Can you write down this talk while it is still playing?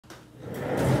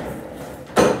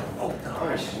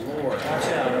gosh. Lord. Watch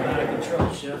out, I'm out of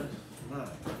control, Chef. My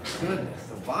goodness,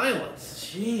 the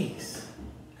violence. Jeez.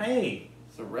 Hey.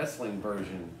 It's a wrestling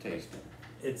version tasting.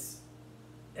 It's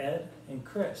Ed and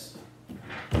Chris.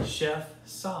 Chef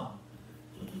Song.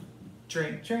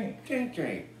 Drink, drink. Drink,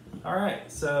 drink. All right,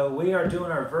 so we are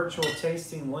doing our virtual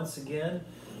tasting once again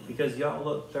because y'all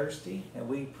look thirsty and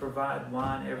we provide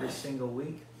wine every single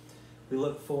week. We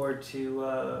look forward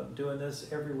to doing this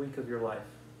every week of your life.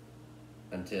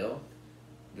 Until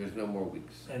there's no more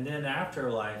weeks. And then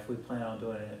after life, we plan on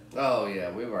doing it. Oh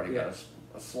yeah, we've already got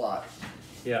a slot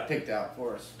picked out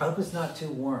for us. I hope it's not too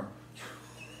warm.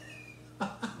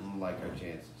 Like our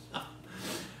chances.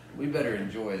 We better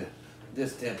enjoy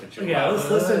this temperature. Yeah,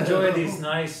 let's enjoy these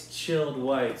nice chilled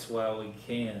whites while we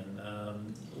can.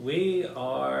 We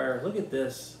are, look at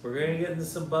this. We're going to get into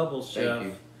some bubbles, Chef.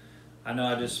 Thank you. I know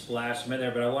I just splashed them in there,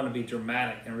 but I want to be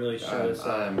dramatic and really show this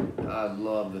up. I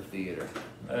love the theater.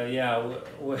 Yeah,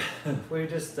 we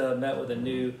just met with a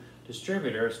new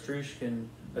distributor, Strushkin.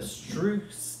 That's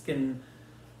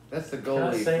the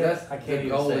goalie. That's the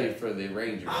goalie for the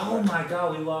Rangers. Oh my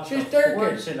God, we lost a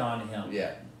fortune on him.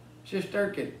 Yeah,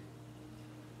 Shesterkin.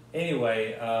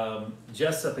 Anyway,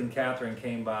 Jessup and Catherine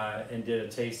came by and did a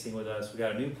tasting with us. We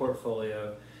got a new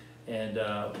portfolio, and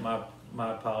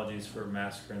my apologies for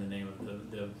massacring the name of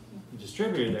the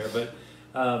distributor there. But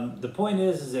the point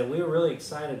is that we were really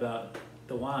excited about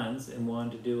the wines and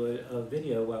wanted to do a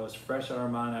video while it was fresh on our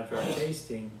mind after our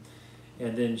tasting,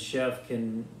 and then Chef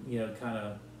can kind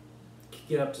of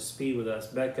get up to speed with us.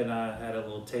 Becca and I had a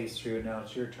little taste through, and now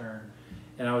it's your turn.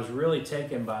 And I was really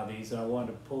taken by these, and I wanted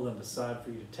to pull them aside for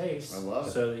you to taste. I love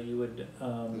it. So that you would... it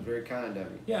was very kind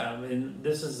of you. Yeah, and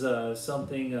this is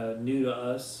something new to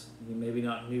us. Maybe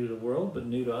not new to the world, but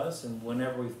new to us. And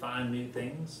whenever we find new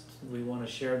things, we want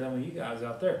to share them with you guys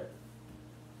out there.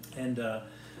 And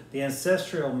the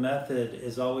ancestral method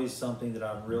is always something that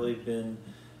I've really been...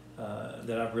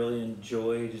 that I've really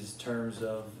enjoyed in terms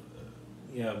of,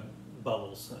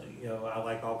 bubbles. I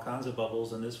like all kinds of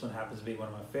bubbles, and this one happens to be one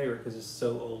of my favorite because it's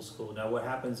so old school. Now, what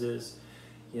happens is,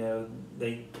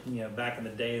 they, back in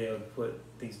the day, they would put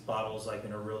these bottles like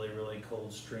in a really, really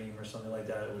cold stream or something like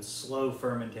that. It would slow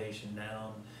fermentation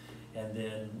down, and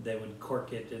then they would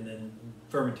cork it, and then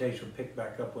fermentation would pick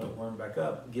back up when it warmed back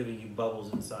up, giving you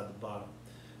bubbles inside the bottom.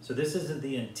 So this isn't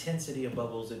the intensity of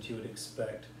bubbles that you would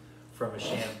expect from a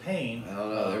champagne. I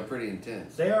don't know, they're pretty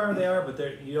intense. They are, but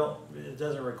it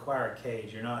doesn't require a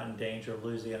cage. You're not in danger of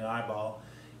losing an eyeball,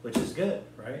 which is good,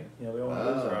 right? We don't want to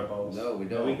lose our eyeballs. No, we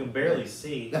don't. We can barely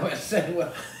see. No, I said,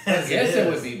 well, I guess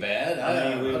it would be bad.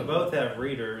 I mean, we both have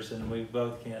readers, and we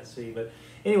both can't see. But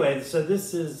anyway, so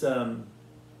this is a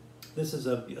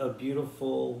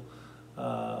beautiful.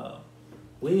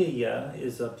 Guiglia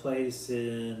is a place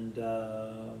in,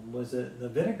 was it the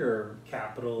vinegar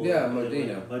capital? Yeah,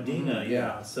 Modena. Modena, mm-hmm.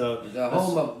 yeah. So the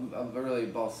home of really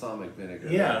balsamic vinegar.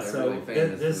 Yeah, they're so really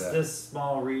famous this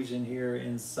small region here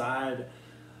inside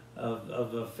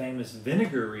of a famous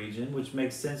vinegar region, which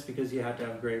makes sense because you have to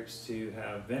have grapes to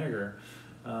have vinegar.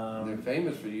 They're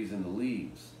famous for using the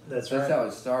leaves. That's right. That's how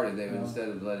it started. They instead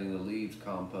of letting the leaves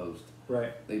compost,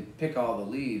 right, they pick all the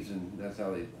leaves, and that's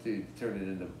how they turn it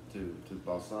into to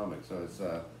balsamic. So it's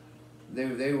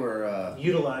they were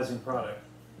utilizing product.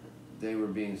 They were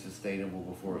being sustainable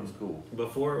before it was cool.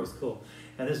 Before it was cool,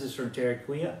 and this is from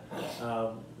TerraQuilia,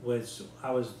 which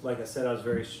I was, like I said, I was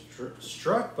very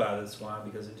struck by this wine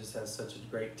because it just has such a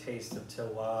great taste of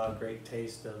terroir, great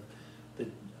taste of the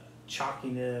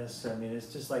chalkiness. I mean,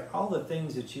 it's just like all the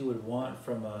things that you would want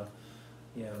from a,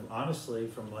 honestly,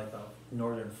 from like a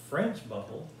northern French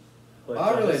bubble. But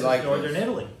I really like northern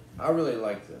Italy. I really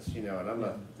like this, and I'm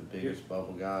not the biggest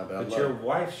bubble guy, but your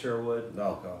wife sure would.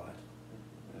 Oh God,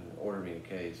 order me a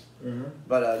case. Mm-hmm.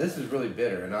 But this is really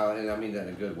bitter, and I mean that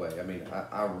in a good way. I mean,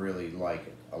 I really like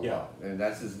it a lot, and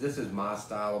this is my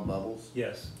style of bubbles.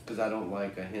 Yes. Because I don't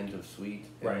like a hint of sweet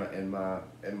in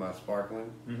my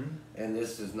sparkling, and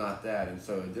this is not that, and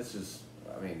so this is.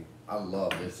 I mean, I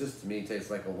love this. This to me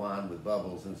tastes like a wine with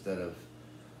bubbles instead of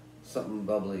something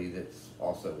bubbly that's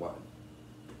also wine.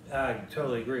 I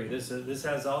totally agree. This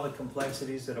has all the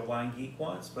complexities that a wine geek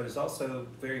wants, but it's also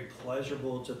very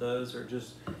pleasurable to those who are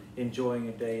just enjoying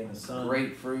a day in the sun.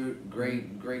 Great fruit,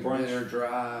 great bitter,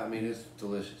 dry. I mean, it's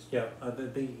delicious. Yeah, I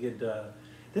think you could.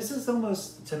 This is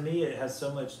almost, to me, it has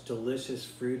so much delicious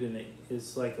fruit in it.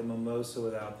 It's like a mimosa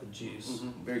without the juice.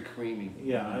 Very creamy.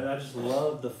 Yeah, I just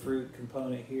love the fruit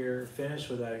component here. Finished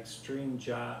with that extreme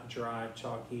dry,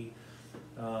 chalky.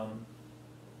 I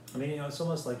mean, it's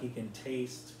almost like you can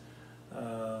taste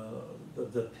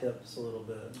the pips a little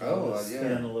bit. The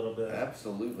skin a little bit.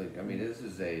 Absolutely. I mean, this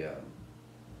is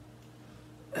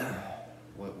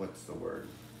what's the word?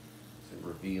 It's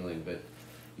revealing, but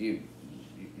I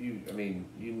mean,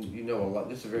 you know a lot.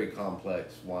 This is a very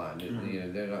complex wine. You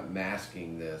know, they're not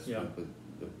masking this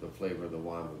with the flavor of the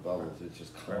wine with bubbles. It's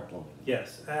just complementing.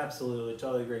 Yes, absolutely,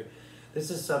 totally agree. This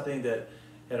is something that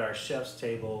at our chef's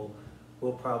table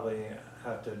we'll probably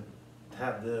have to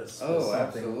have this. Oh,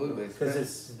 absolutely. Because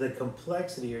it's the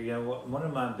complexity here. You know, one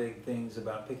of my big things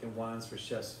about picking wines for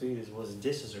chef's food is, well, his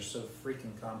dishes are so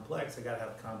freaking complex. I got to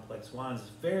have complex wines. It's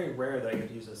very rare that I get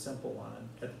to use a simple wine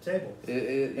at the table.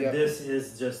 And this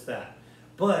is just that.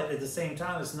 But at the same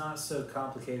time, it's not so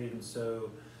complicated and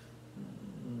so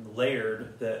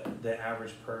layered that the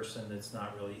average person that's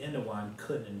not really into wine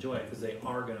couldn't enjoy it, because they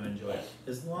are going to enjoy it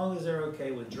as long as they're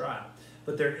okay with dry.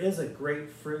 But there is a great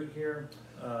fruit here.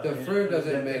 The fruit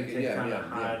doesn't make it,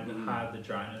 hide the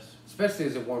dryness. Especially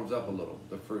as it warms up a little,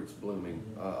 the fruit's blooming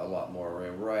a lot more.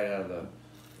 Right out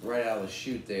of the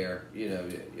chute there, you know,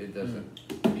 it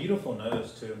doesn't. Beautiful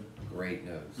nose too. Great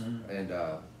nose and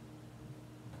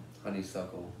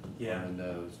honeysuckle on the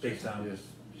nose. Big time.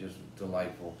 Just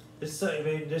delightful. This, I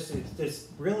mean, this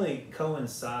really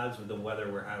coincides with the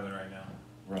weather we're having right now.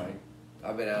 Right.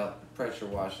 I've been out pressure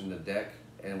washing the deck,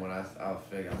 and when I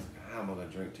figured, I was like, how am I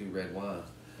going to drink 2 red wines?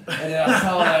 And then I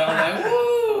saw that, I'm like,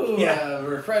 woo! Yeah.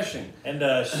 Refreshing. And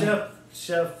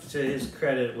Chef, to his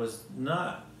credit, was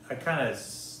not, I kind of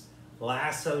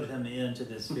lassoed him into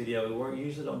this video. We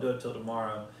usually don't do it till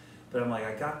tomorrow. But I'm like,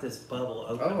 I got this bubble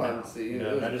open. Oh, I see. You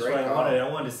know, I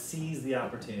wanted to seize the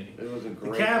opportunity. It was a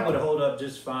great. The cab would hold up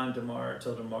just fine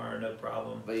till tomorrow, no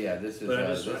problem. But yeah, this is. But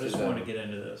I just want to get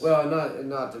into this. Well,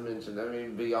 not to mention, I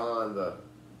mean, beyond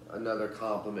another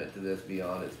compliment to this,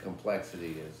 beyond its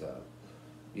complexity, is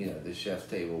you know, the chef's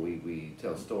table. We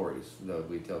tell stories.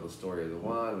 We tell the story of the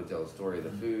wine. We tell the story of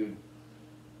the food.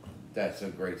 That's a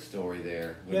great story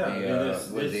there.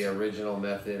 With the original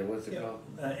method. What's it called?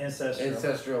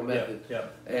 Ancestral method.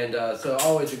 And so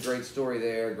always a great story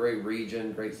there. Great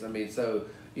region. Great. I mean, so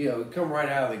you know, come right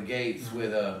out of the gates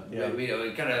with a. You know,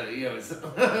 it kind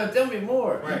of tell me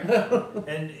more. Right.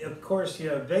 And of course, you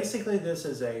know, basically this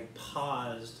is a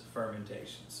paused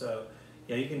fermentation. So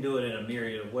yeah, you can do it in a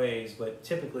myriad of ways, but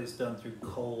typically it's done through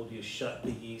cold. You shut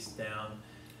the yeast down.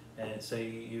 And so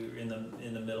you're in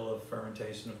the middle of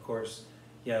fermentation. Of course,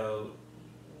 you know,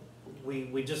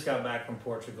 we just got back from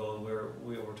Portugal.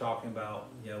 We were talking about,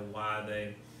 you know, why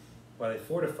they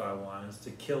fortify wines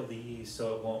to kill the yeast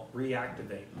so it won't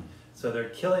reactivate. So they're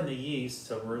killing the yeast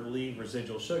to relieve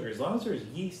residual sugar. As long as there's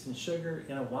yeast and sugar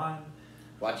in a wine,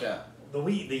 watch out. The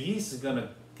yeast is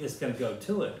gonna go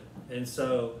to it. And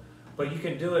so, but you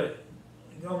can do it.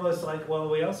 Almost like, well,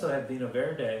 we also had Vino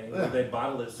Verde. Yeah. They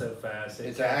bottled it so fast.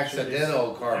 It's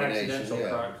accidental carbonation.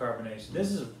 Carbonation. This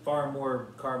is far more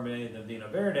carbonated than Vino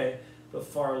Verde, but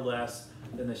far less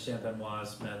than the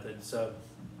Champenoise method. So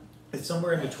it's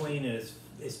somewhere in between, and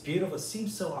it's beautiful. It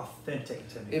seems so authentic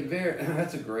to me.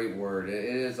 That's a great word. It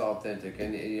is authentic,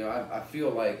 and you know, I feel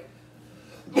like,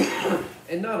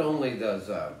 and not only does,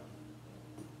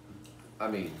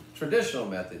 I mean, traditional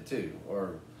method too,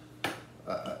 or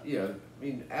you know. I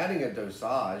mean, adding a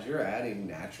dosage, you're adding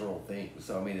natural things.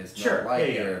 So I mean, it's not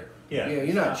like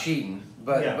you're not cheating,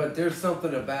 but there's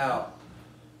something about,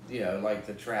 you know, like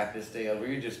the Trappist ale where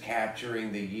you're just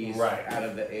capturing the yeast out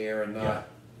of the air and not,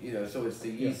 you know. So it's the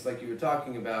yeast, like you were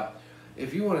talking about.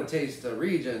 If you want to taste the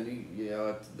region, you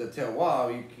know, the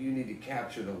terroir, you need to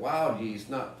capture the wild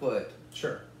yeast, not put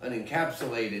an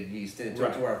encapsulated yeast into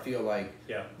it, to where I feel like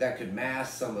that could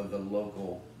mask some of the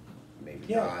local.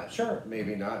 Maybe not.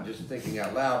 Maybe not. Just thinking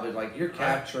out loud, but like you're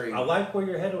capturing. I like where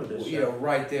you're headed with this. You know,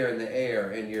 right there in the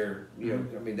air, and you're. I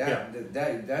mean,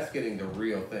 that's getting the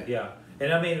real thing. Yeah,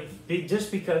 and I mean,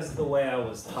 just because of the way I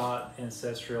was taught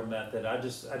ancestral method, I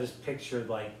just pictured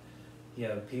like, you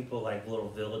know, people like little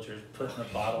villagers putting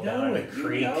a bottle down in a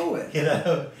creek. You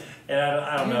know, and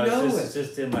I don't know. It's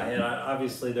just in my head.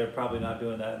 Obviously, they're probably not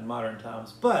doing that in modern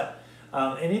times, but.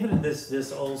 And even in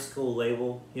this old school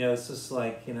label, you know, it's just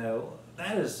like, you know,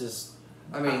 that is just.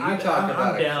 I mean, you talk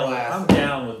about a classic. I'm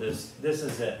down with this. This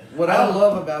is it. What I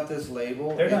love about this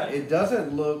label, it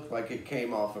doesn't look like it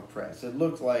came off a press. It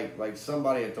looks like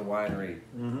somebody at the winery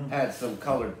had some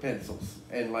colored pencils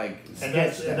and and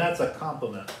that's a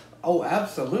compliment. Oh,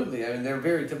 absolutely. I mean, they're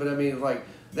very. But I mean, like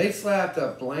they slapped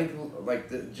a blank, like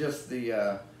the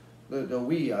Guiglia.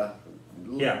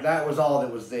 Yeah, that was all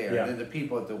that was there. And then the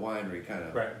people at the winery kind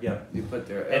of you put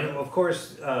their. And of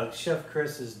course, Chef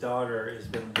Chris's daughter has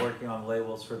been working on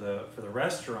labels for the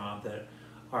restaurant that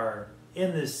are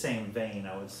in this same vein.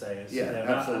 I would say.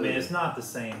 Absolutely. I mean, it's not the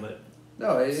same, but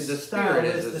No, the spirit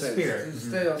is the spirit. It's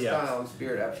style and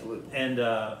spirit, absolutely. And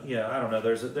yeah, I don't know.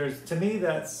 There's to me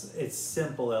it's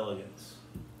simple elegance.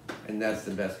 And that's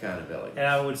the best kind of elegance. And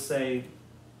I would say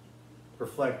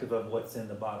reflective of what's in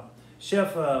the bottom.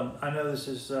 Chef, I know this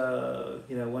is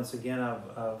once again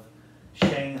I've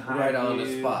Shanghai right on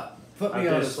the spot. Put me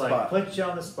on the spot. Put you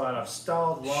on the spot. I've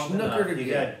stalled long enough.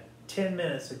 You got 10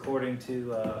 minutes according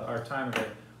to our timer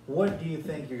here. What do you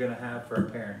think you're going to have for a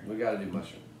pairing? We got to do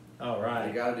mushroom. All right.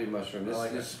 You got to do mushroom.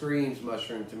 This screams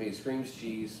mushroom to me. It screams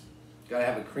cheese. Got to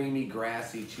have a creamy,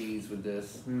 grassy cheese with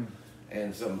this,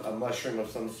 and a mushroom of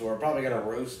some sort. Probably got to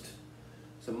roast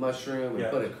some mushroom and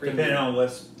put a creamy. Depending on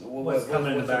what's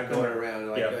coming in the back going around.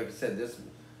 Like I said,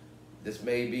 this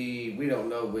may be. We don't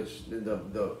know which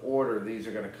the order these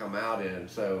are going to come out in.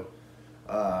 So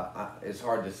it's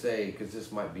hard to say because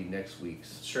this might be next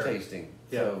week's tasting.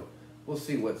 Yeah. So we'll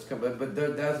see what's coming. But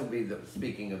that'll be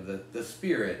speaking of the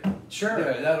spirit. Sure.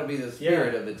 That'll be the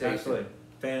spirit of the tasting. Absolutely.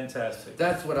 Fantastic.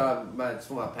 That's what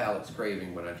my palate's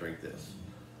craving when I drink this.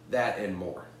 That and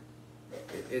more.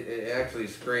 It actually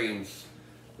screams.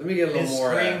 Let me get a little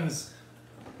more. It screams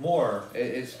more.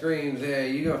 It screams. Yeah,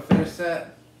 you gonna finish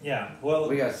that? Yeah. Well,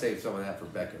 we gotta save some of that for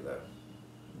Becca though.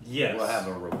 Yes. We'll have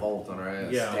a revolt on our ass,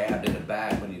 stabbed in the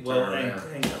back when you turn around.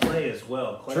 And Clay as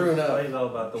well. True enough. Clay's all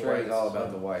about the whites. Clay's all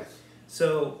about the whites.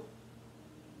 So,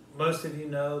 most of you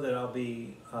know that I'll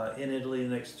be in Italy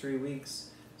the next 3 weeks.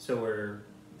 So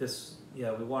we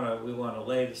want to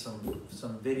lay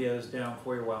some videos down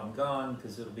for you while I'm gone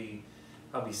because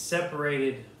I'll be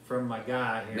separated from my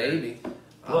guy here. Maybe.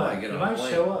 But you might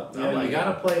show up. You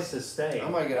got a place to stay. I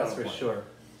might get that's for sure.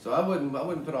 So I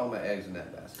wouldn't put all my eggs in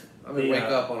that basket. I'm gonna wake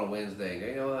up on a Wednesday and go,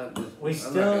 you know what?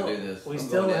 I'm not gonna do this. We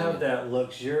still have that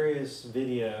luxurious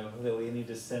video that we need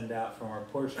to send out from our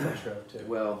Portugal trip too.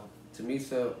 Well,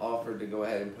 Tamisa offered to go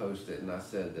ahead and post it, and I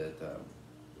said that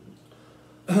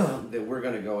that we're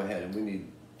gonna go ahead and we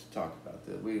need to talk about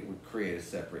that. We would create a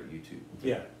separate YouTube.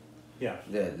 Yeah.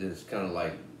 That is kind of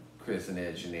like Chris and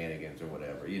Ed shenanigans or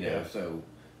whatever, you know. Yeah. So,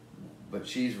 but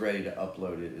she's ready to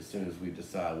upload it as soon as we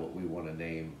decide what we want to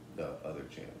name the other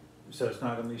channel. So it's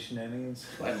not going to be shenanigans?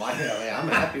 I'm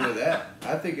happy with that.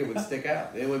 I think it would stick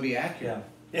out. It would be accurate.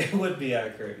 Yeah, it would be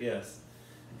accurate, yes.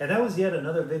 And that was yet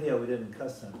another video we didn't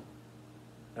cuss in.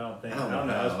 I don't think. I don't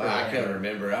know. I can't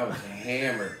remember. I was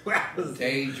hammered.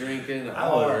 Day drinking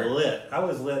hard. I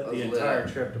was lit the entire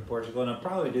trip to Portugal, and I'll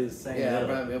probably do the same. Yeah,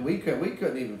 but I mean, we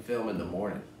couldn't even film in the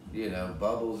morning. You know,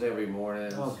 bubbles every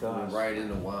morning. Oh gosh. Right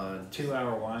into wine.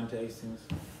 2-hour wine tastings.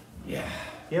 Yeah.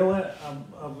 You know what?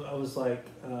 I was like,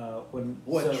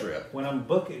 trip? When I'm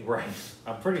booking, right?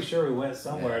 I'm pretty sure we went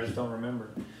somewhere. I just don't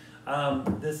remember.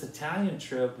 This Italian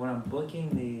trip, when I'm booking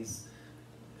these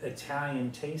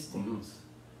Italian tastings,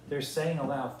 they're saying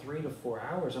allow 3 to 4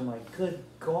 hours. I'm like, good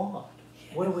God,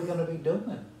 what are we going to be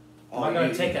doing? Am I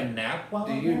going to take a nap while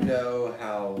I'm there? Do you know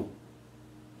how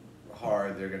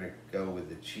hard they're going to go with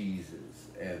the cheeses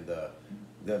and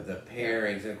the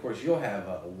pairings? And of course, you'll have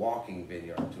walking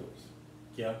vineyard tours.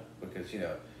 Yeah. Because, you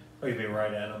know. Oh, you'd be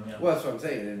right at them, yeah. Well, that's what I'm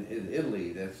saying. In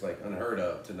Italy, that's like unheard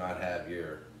of to not have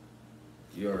your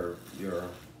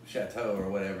chateau or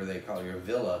whatever they call your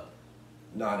villa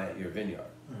not at your vineyard.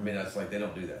 I mean, that's like, they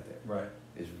don't do that there. Right.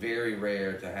 It's very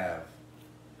rare to have.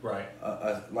 Right.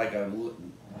 I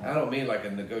don't mean like a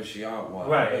negociant wine.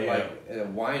 Right. But like a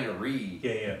winery.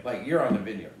 Yeah. Like you're on the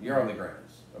vineyard. You're on the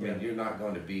grounds. I mean, you're not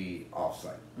going to be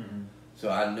off-site. So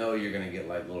I know you're going to get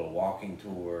like little walking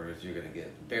tours. You're going to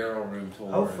get barrel room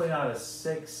tours. Hopefully not a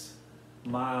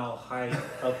 6-mile hike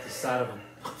up the side of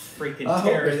a freaking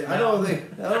terrace. I don't think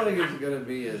it's going to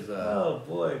be as. Oh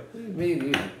boy. Me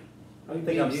neither. I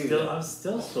think I'm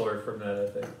still sore from that. I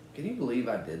think. Can you believe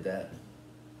I did that?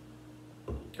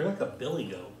 You're like a billy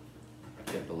goat.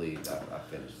 I can't believe I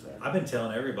finished that. I've been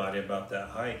telling everybody about that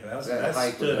hike. That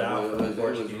hike stood out. It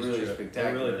was really trip.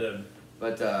 spectacular. It really did.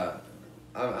 But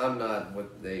I'm not what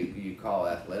you call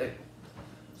athletic,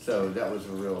 so that was a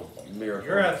real miracle.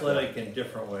 You're athletic in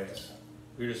different ways.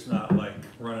 You're just not like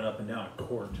running up and down a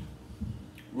court.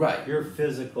 Right. You're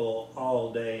physical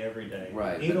all day, every day.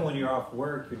 Right. Even when you're off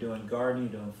work, you're doing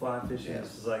gardening, you're doing fly fishing. Yes.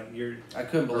 It's like I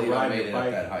couldn't believe I made it up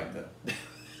that hike though.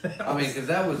 I mean, because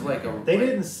that was like a. They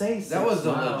didn't say 6 that was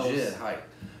miles. A legit hike.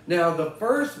 Now the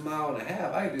first mile and a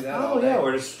half, I could do that. Oh yeah,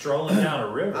 we're just strolling down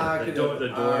a river. I could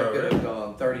have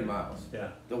gone 30 miles.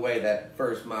 Yeah. The way that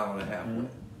first mile and a half went,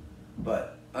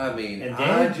 but I mean, and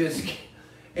I just.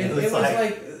 It was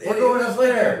like we're going up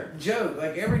there. A joke.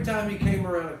 Like every time he came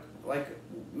around, like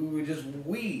we just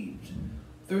weaved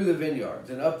through the vineyards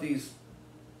and up these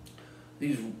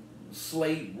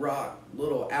slate rock,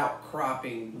 little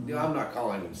outcropping. You know, I'm not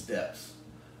calling them steps.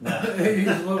 No. These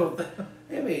little.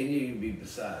 I mean, you can be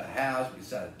beside a house,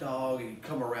 beside a dog, and you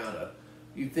come around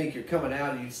you think you're coming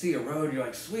out, and you see a road. You're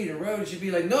like, sweet, a road. She'd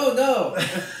be like, no.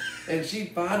 And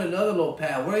she'd find another little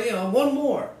path. Well, you know, one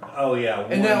more. Oh yeah,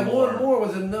 and that one more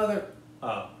was another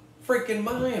freaking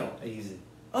mile. Easy.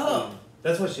 Up.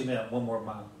 That's what she meant. One more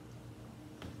mile.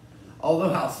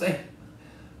 Although I'll say,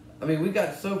 I mean, we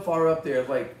got so far up there,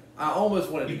 like I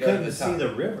almost wanted to go to the top. You couldn't see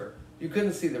the river. You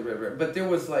couldn't see the river, but there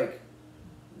was like,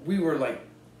 we were like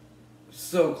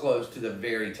so close to the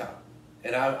very top,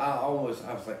 and I was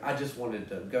like, I just wanted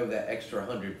to go that extra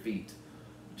 100 feet.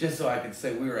 Just so I could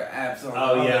say we were absolutely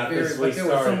but there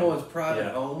was someone's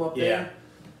private home up there,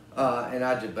 and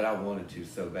I wanted to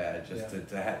so bad just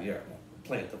to have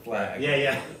plant the flag.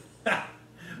 Yeah.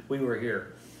 We were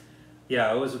here.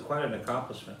 Yeah, it was quite an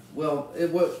accomplishment. Well,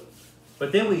 it was.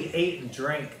 But then we ate and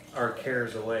drank our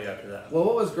cares away after that. Well,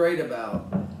 what was great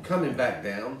about coming back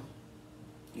down,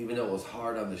 even though it was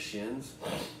hard on the shins,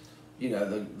 you know,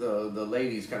 the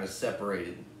ladies kind of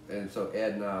separated. And so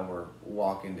Ed and I were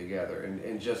walking together,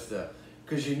 and just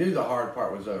because you knew the hard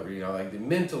part was over, you know, like the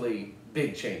mentally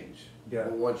big change. Yeah.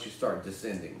 Once you start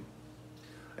descending,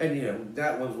 and you know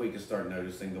that once we could start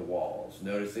noticing the walls,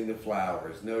 noticing the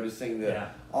flowers, noticing the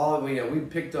all. You know, we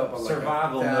picked up on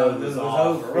survival mode was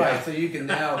over, right? Yeah. So you can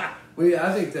now.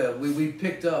 I think that we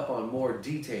picked up on more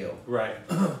detail. Right.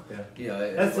 You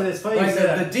know, that's like, it's funny. Like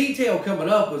the detail coming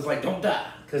up was like, don't die.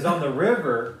 Because on the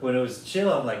river, when it was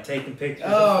chill, I'm like taking pictures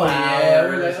of flowers. Yeah,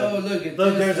 we're like, oh, look at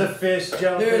look, this. There's a fish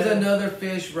jumping. There's another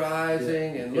fish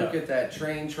rising, and look at that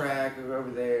train track over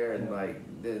there, and like,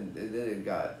 then it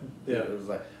got, it was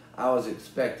like, I was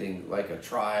expecting like a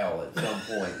trial at some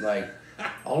point, like,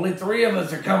 only 3 of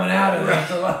us are coming out of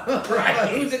this. Right.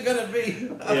 Who's it going to be?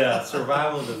 Yeah,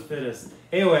 survival of the fittest.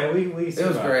 Anyway, we survived. It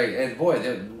was great, and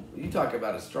boy, you talk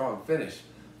about a strong finish.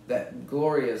 That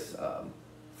glorious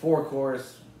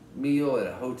 4-course meal at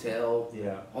a hotel.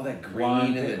 Yeah. All that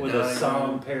green and the with the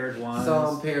psalm-paired wines.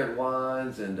 Psalm-paired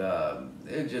wines, and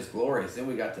it was just glorious. Then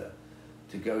we got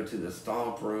to go to the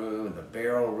stomp room and the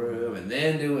barrel room, and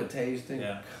then do a tasting.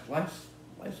 Yeah. Life's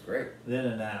great. Then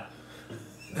a nap.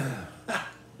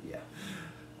 Yeah.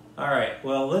 All right.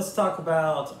 Well, let's talk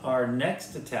about our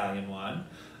next Italian wine.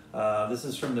 This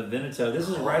is from the Veneto. This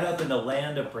is right up in the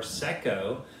land of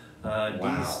Prosecco.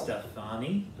 De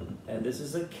Stefani, and this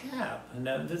is a cab.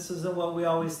 Now, this isn't what we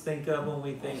always think of when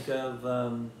we think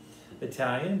of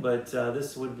Italian, but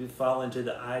this would fall into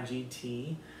the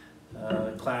IGT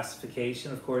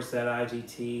classification. Of course, that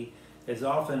IGT is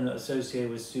often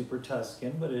associated with Super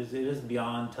Tuscan, but it is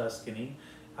beyond Tuscany.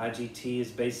 IGT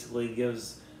is basically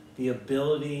gives the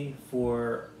ability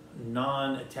for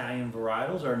non-Italian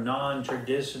varietals or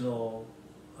non-traditional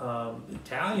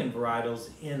Italian varietals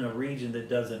in a region that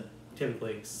doesn't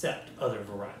typically accept other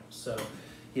varietals. So,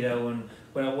 you know,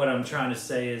 when what I'm trying to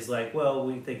say is like, well,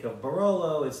 we think of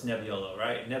Barolo, it's Nebbiolo,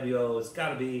 right? Nebbiolo, it's got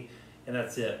to be, and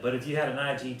that's it. But if you had an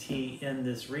IGT in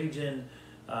this region,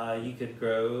 you could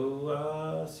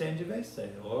grow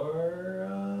Sangiovese or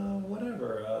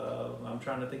whatever. I'm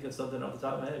trying to think of something off the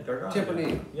top of my head. Gargano.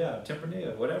 Tempranillo. Yeah,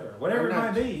 Tempranillo, whatever it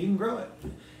might be, you can grow it.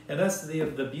 And that's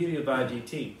the beauty of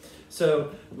IGT.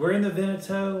 So we're in the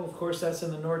Veneto, of course that's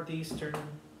in the northeastern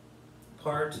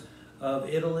part of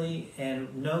Italy,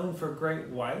 and known for great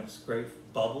whites, great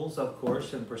bubbles, of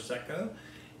course, and Prosecco.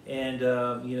 And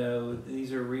you know,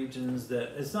 these are regions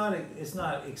that it's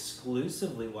not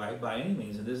exclusively white by any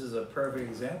means, and this is a perfect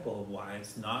example of why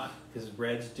it's not, because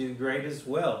reds do great as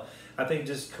well. I think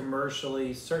just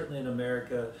commercially, certainly in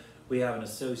America, we have an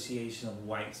association of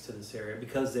whites to this area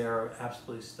because they are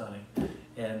absolutely stunning.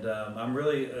 And I'm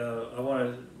really, I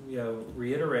want to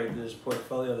reiterate this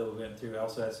portfolio that we went through.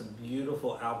 Also has some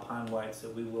beautiful alpine whites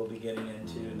that we will be getting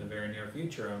into in the very near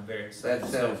future. I'm very excited. That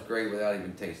sounds great without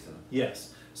even tasting them.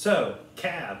 Yes. So,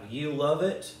 Cab, you love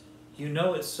it. You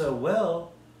know it so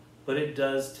well, but it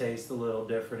does taste a little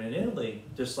different in Italy,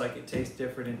 just like it tastes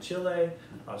different in Chile,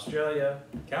 Australia,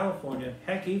 California,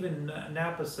 heck, even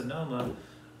Napa, Sonoma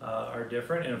are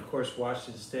different. And of course,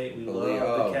 Washington State, we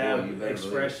love the Cab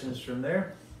expressions from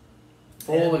there.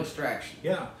 Full extraction.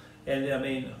 Yeah. And I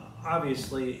mean,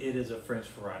 obviously it is a French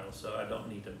varietal, so I don't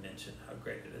need to mention how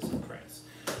great it is in France.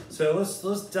 So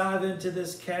let's dive into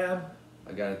this Cab.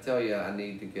 I gotta tell you, I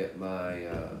need to get my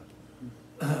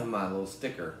my little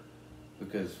sticker,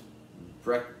 because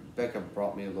Becca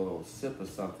brought me a little sip of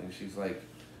something. She's like,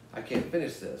 I can't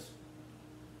finish this.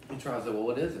 And Charles said, well,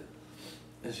 what is it?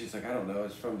 And she's like, I don't know.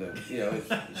 It's from the, she goes,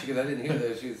 I didn't hear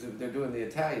this. They're doing the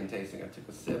Italian tasting. I took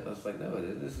a sip. I was like, no, it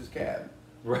isn't. This is Cab.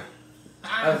 Right.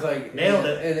 I was like, nailed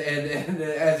it. And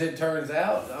as it turns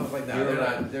out, I was like, no, You're they're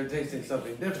right. not. They're tasting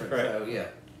something different. Right. So yeah,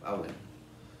 I win.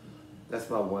 That's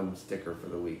my one sticker for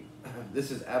the week. This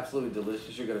is absolutely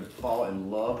delicious. You're gonna fall in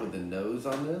love with the nose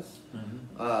on this.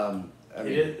 Mm-hmm. I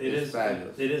mean, It it's is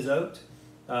fabulous. It is oaked,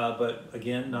 but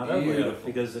again, not over Beautiful. oaked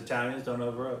because Italians don't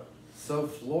over oak. So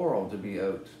floral to be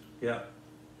oaked. Yeah.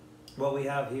 What we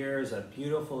have here is a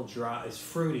beautiful dry. It's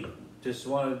fruity. Just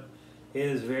wanted. It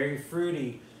is very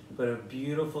fruity, but a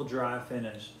beautiful dry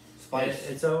finish. Spice.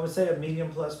 It's I would say a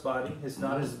medium plus body. It's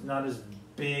not as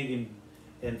big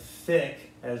and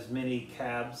thick as many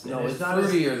cabs. No, And it's not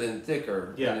fruitier than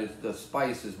thicker. Yeah. And the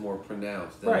spice is more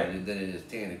pronounced than, Right. than it is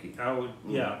tannicky. I would.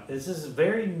 Yeah. This is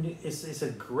very. It's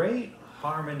a great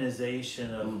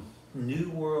harmonization of New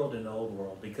World and Old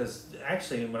World, because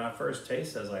actually when I first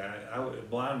tasted it, I was like, I would,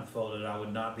 blindfolded, I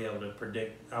would not be able to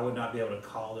predict, I would not be able to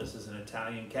call this as an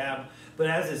Italian cab. But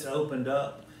as it's opened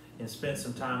up and spent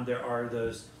some time, there are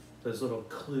those little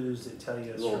clues that tell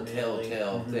you it's Little from Italy.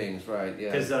 telltale things, right?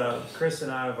 Yeah. Because Chris and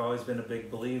I have always been a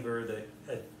big believer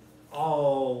that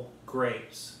all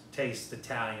grapes taste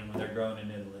Italian when they're grown in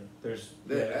Italy. That's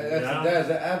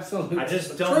an absolute. I just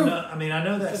truth. don't know. I mean, I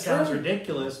know that It's sounds true.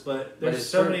 ridiculous, but there's it's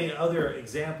so true. many other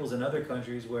examples in other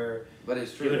countries where But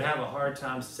it's you true. would have a hard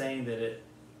time saying that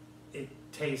it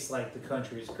tastes like the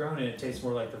country it's grown in. It tastes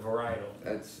more like the varietal.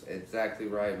 That's exactly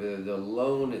right. The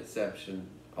lone exception,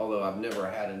 although I've never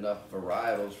had enough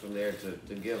varietals from there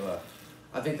to give a.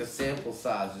 I think the sample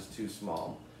size is too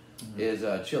small. Is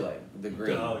Chile, the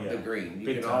green. Oh, yeah. The green. You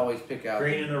Big can time. always pick out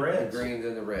Green and the reds. The greens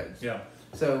and the reds. Yeah.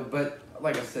 So, but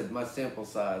like I said, my sample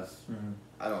size, Mhm.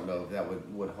 I don't know if that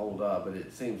would hold up, but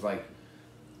it seems like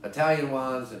Italian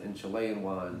wines and Chilean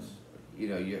wines,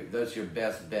 that's your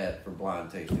best bet for blind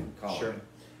tasting. Sure.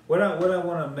 What I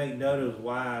want to make note of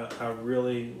why I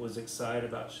really was excited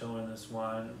about showing this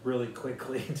wine really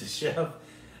quickly to Chef.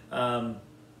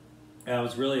 I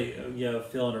was really,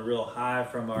 feeling a real high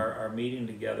from our meeting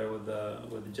together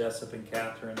with Jessup and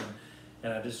Catherine,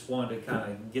 and I just wanted to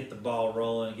kind of get the ball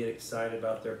rolling and get excited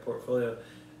about their portfolio.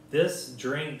 This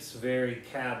drink's very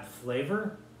cab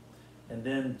flavor, and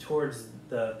then towards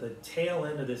the tail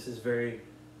end of this is very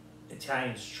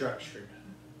Italian structured.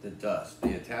 The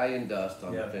Italian dust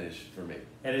on Yeah. the finish for me.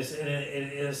 And it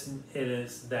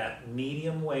is that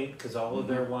medium weight, because all of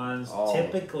their wines All.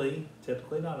 typically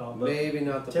not all, but Maybe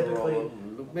not the typically-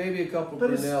 Barolo, maybe a couple but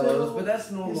it's Brunellos, still, but that's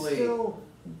it's normally still,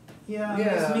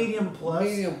 it's medium plus.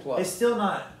 Medium plus. It's still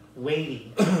not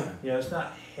weighty. It's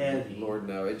not heavy. Lord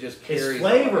no, it just It's carries.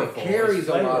 flavorful. It carries It's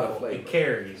a lot flavorful. of flavor. It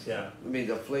carries, yeah. I mean,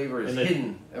 the flavor is And the-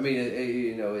 hidden. I mean,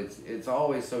 it's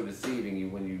always so deceiving you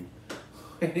when you.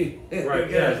 Right,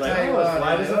 yeah, it's like, Italian oh, it's wine,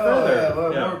 light as a oh, feather. yeah,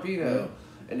 well, Yeah. more Pinot.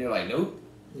 And you're like, nope,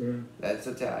 Mhm. that's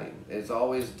Italian. It's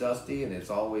always dusty and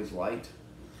it's always light.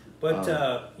 But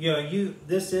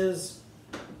this is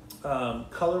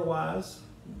color wise,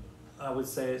 I would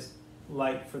say it's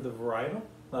light for the varietal.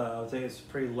 I would say it's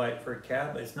pretty light for a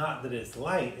cab. It's not that it's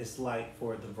light; it's light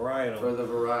for the varietal. For the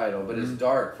varietal, but it's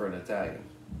dark for an Italian.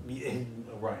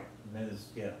 Right. That is,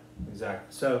 yeah, exactly.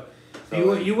 So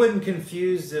So you wouldn't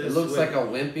confuse this. It looks with, like a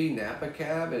wimpy Napa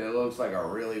cab, and it looks like a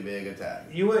really big Italian.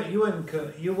 You wouldn't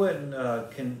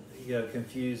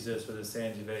confuse this with a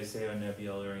Sangiovese or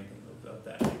Nebbiolo or anything of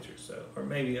that nature. So, or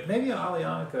maybe an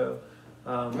Aglianico,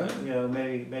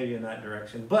 maybe in that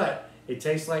direction. But it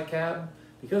tastes like cab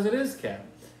because it is cab.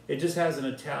 It just has an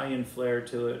Italian flair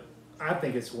to it. I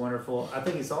think it's wonderful. I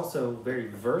think it's also very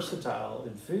versatile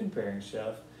in food pairing,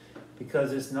 Chef,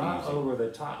 because it's not Easy. over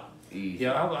the top. Easy.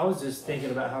 Yeah, I was just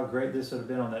thinking about how great this would have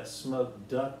been on that smoked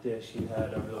duck dish you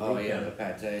had over the Oh weekend. yeah, the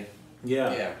pate.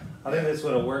 Yeah. Yeah. I think this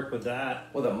would have worked with that.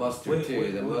 Well, the mustard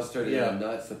too. The mustard and yeah. the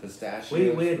nuts, the pistachios. We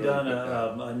had really done picked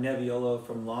up. a Nebbiolo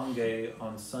from Longue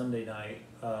on Sunday night,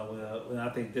 and I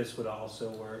think this would also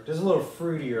work. Just a little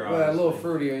fruitier, Well, a little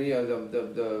obviously.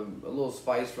 fruitier, a little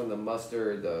spice from the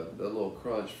mustard, the little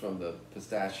crunch from the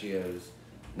pistachios,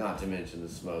 not to mention the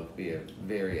smoke, be a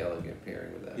very elegant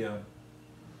pairing with that. Yeah.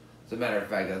 As a matter of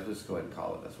fact, let's just go ahead and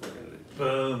call it. That's what we're gonna do.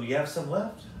 Boom. You have some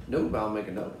left? Nope, I'll make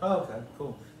a note. Oh, okay.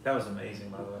 Cool. That was amazing,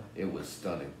 by the way. It was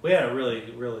stunning. We had a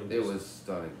really, really. It was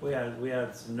stunning. We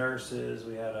had some nurses.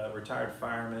 We had a retired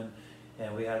fireman,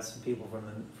 and we had some people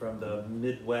from the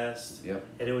Midwest. Yep.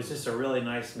 And it was just a really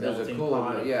nice It was a melting cool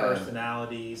pot of yeah.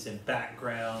 personalities and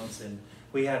backgrounds, and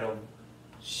we had a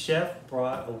chef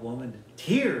brought a woman to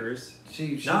tears.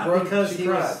 She Not broke. because She he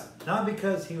cried. was not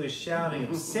because he was shouting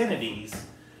obscenities,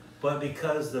 but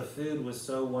because the food was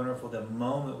so wonderful, the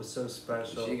moment was so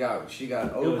special. She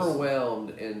got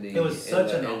overwhelmed in the it was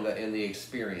such in the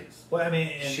experience. Well, I mean,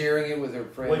 and Sharing it with her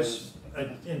friends.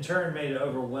 in turn made it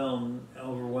overwhelming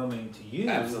to you.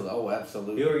 Absolutely. Oh,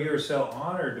 absolutely. You're so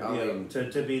honored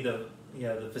to to be the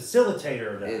the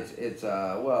facilitator of that. It's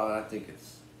well, I think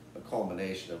it's a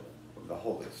culmination of the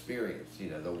whole experience.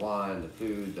 You know, the wine, the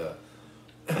food,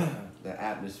 the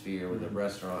atmosphere with the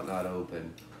restaurant not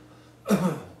open,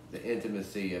 the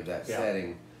intimacy of that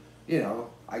setting. You know,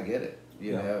 I get it.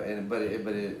 You know, but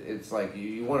it's like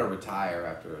you want to retire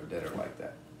after a dinner like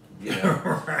that. You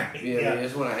know, right? You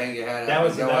just want to hang your hat out. That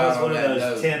was one of those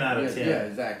note. 10 out of 10. Yeah,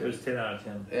 exactly. It was 10 out of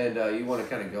 10. And you want to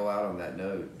kind of go out on that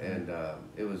note, and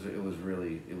it was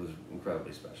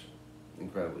incredibly special,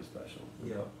 incredibly special.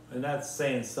 Yeah, and that's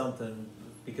saying something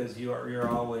because you're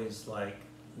always like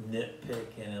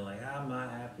nitpicking and like I'm not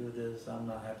happy with this, I'm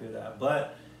not happy with that,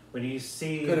 but when you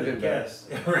see the guests,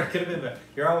 right, could have been better.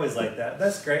 You're always like that.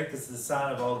 That's great because it's the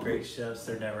sign of all great chefs.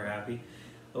 They're never happy.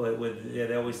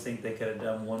 They always think they could have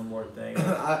done one more thing.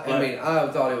 I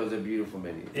thought it was a beautiful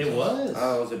menu. It was. It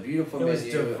was a beautiful menu. It was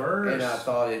diverse. And I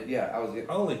thought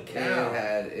Holy cow.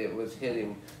 It was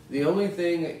hitting. The only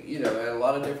thing, it had a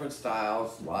lot of different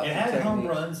styles, lots of techniques. It had home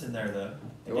runs in there, though.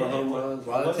 There were home runs, a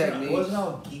lot of techniques. It wasn't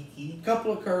all geeky. A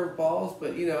couple of curveballs,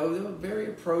 but, they were very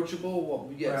approachable,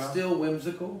 yet still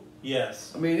whimsical.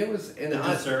 Yes. I mean, it was... And the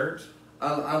dessert.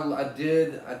 I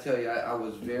tell you, I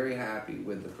was very happy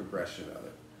with the progression of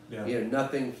it. Yeah.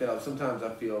 Nothing felt. Sometimes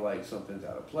I feel like something's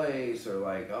out of place, or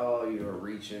like, oh, you're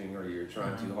reaching, or you're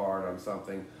trying too hard on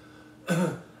something.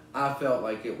 I felt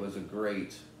like it was a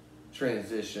great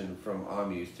transition from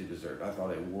amuse to dessert. I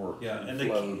thought it worked. Yeah, and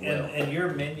flowed well. And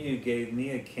your menu gave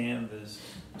me a canvas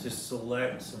to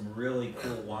select some really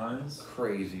cool wines.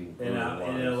 Crazy. And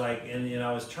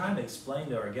I was trying to explain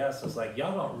to our guests, I was like,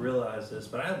 y'all don't realize this,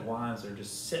 but I have wines that are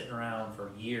just sitting around for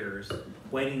years,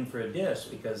 waiting for a dish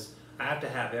because I have to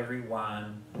have every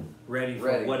wine ready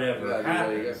for whatever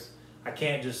happens. I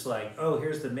can't just like, oh,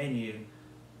 here's the menu,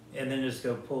 and then just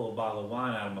go pull a bottle of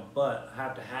wine out of my butt. I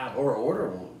have to have it. Or order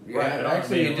one. Yeah, right,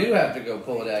 actually, you do have to go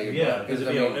pull it out of your butt. Yeah, because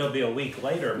it'll be a week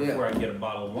later before I get a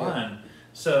bottle of wine.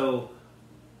 So,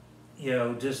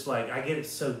 just like I get it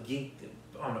so geeked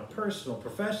on a personal,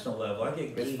 professional level. I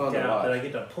get geeked out that I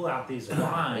get to pull out these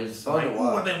wines. It's fun to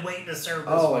watch. I've been waiting to serve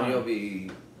this wine. And you'll be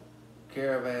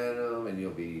caravanning them, and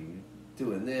you'll be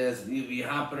doing this, and you'll be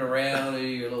hopping around in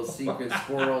your little secret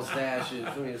squirrel stashes.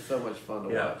 I mean, it's so much fun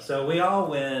to watch. So we all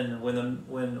win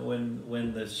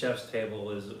when the chef's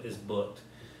table is booked,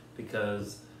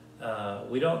 because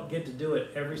we don't get to do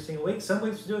it every single week. Some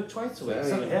weeks we do it twice a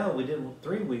week. Hell, we did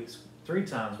 3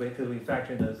 times because we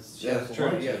factor in the chef's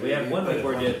lunches. Yeah, we had one week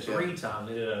where we did it 3 times.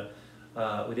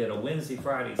 We did a Wednesday,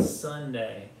 Friday,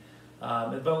 Sunday,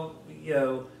 but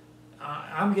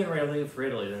I'm getting ready to leave for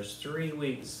Italy. There's 3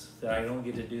 weeks that I don't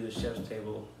get to do the chef's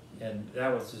table, and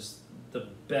that was just the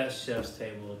best chef's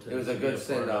table. It was a good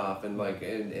send off, and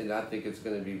and I think it's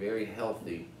going to be very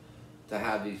healthy to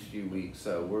have these few weeks.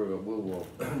 So we will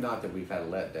not that we've had a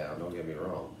letdown. Don't get me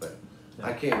wrong, but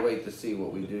I can't wait to see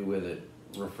what we do with it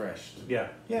refreshed. Yeah,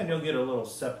 and you'll get a little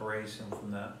separation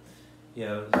from that.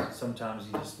 Sometimes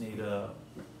you just need a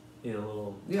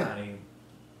little tiny.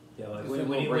 Like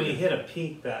when you hit a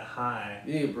peak that high,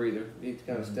 you need a breather. You need to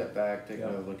kind of step back, take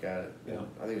another look at it.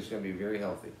 I think it's going to be very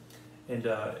healthy. And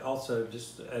also,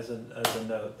 just as a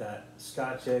note, that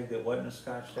Scotch egg that wasn't a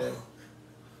Scotch egg,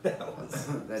 that was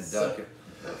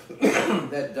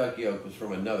that duck yolk was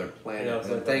from another planet.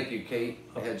 And thank you, Kate,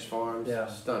 Hedge Farms. Yeah,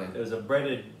 stunning. It was a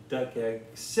breaded duck egg,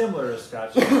 similar to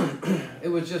Scotch egg. It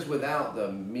was just without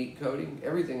the meat coating.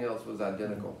 Everything else was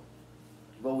identical.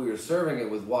 But we were serving it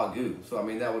with Wagyu, so I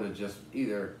mean that would have just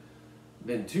either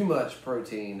been too much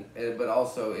protein, but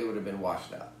also it would have been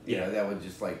washed out. That would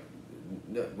just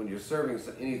when you're serving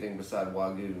anything beside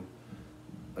Wagyu,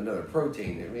 another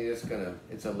protein. I mean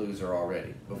it's a loser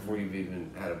already before you've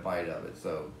even had a bite of it.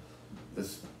 So the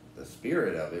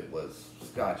spirit of it was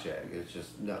Scotch egg. It's just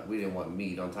we didn't want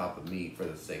meat on top of meat for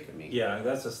the sake of meat. Yeah,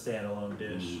 that's a standalone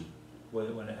dish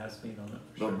when it has meat on it.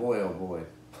 But boy, oh boy,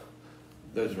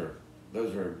 those were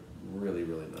really,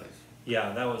 really nice.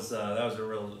 Yeah, that was a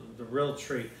real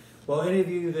treat. Well, any of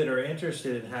you that are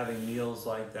interested in having meals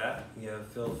like that,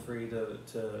 feel free to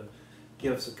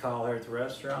give us a call here at the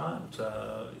restaurant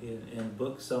and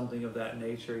book something of that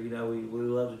nature. We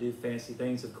love to do fancy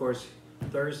things. Of course,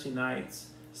 Thursday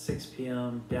nights, 6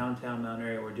 p.m. downtown Mount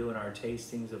Airy, we're doing our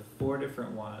tastings of 4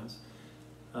 different wines.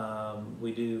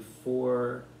 We do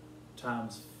 4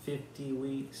 times 50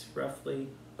 weeks, roughly.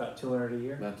 About 200 a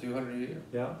year. About 200 a year.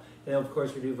 Yeah, and of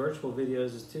course we do virtual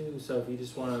videos too. So if you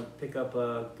just want to pick up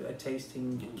a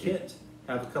tasting kit,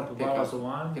 have a couple bottles of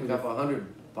wine. Pick up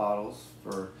 100 bottles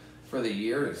for the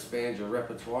year, expand your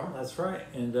repertoire. That's right,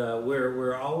 and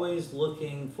we're always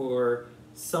looking for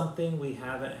something we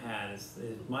haven't had.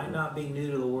 It might not be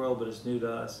new to the world, but it's new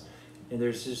to us. And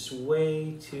there's just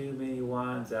way too many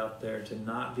wines out there to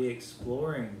not be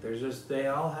exploring. They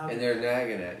all have. And they're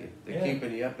nagging at you. They're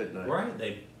keeping you up at night.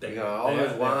 Right. You know, all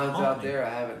those wines out there.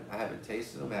 I haven't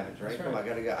tasted them. I haven't drank them.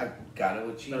 I gotta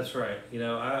achieve. That's right. You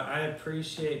know, I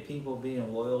appreciate people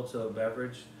being loyal to a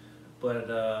beverage, but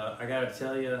I gotta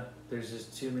tell you, there's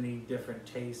just too many different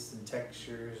tastes and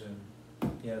textures,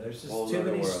 and there's just too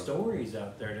many stories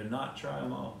out there to not try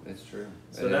them all. It's true.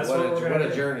 So that's what we're gonna do.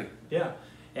 What a journey. Yeah.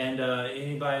 And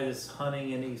anybody that's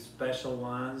hunting any special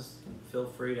wines, feel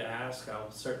free to ask.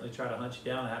 I'll certainly try to hunt you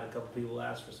down. I had a couple people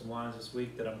ask for some wines this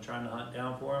week that I'm trying to hunt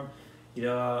down for them. You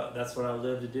know, that's what I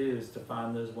live to do, is to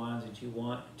find those wines that you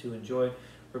want to enjoy.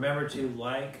 Remember to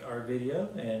like our video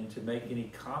and to make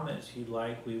any comments you'd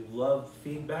like. We love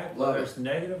feedback, whether it's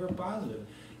negative or positive.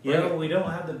 You know, we don't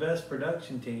have the best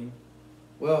production team.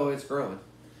 Well, it's growing.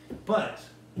 But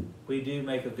we do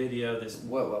make a video that's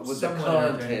with the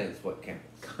content's what counts.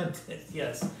 Content,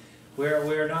 yes.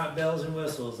 We're not bells and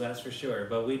whistles, that's for sure.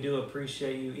 But we do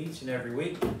appreciate you each and every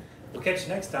week. We'll catch you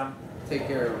next time. Take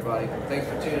care, everybody. Thanks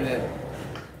for tuning in.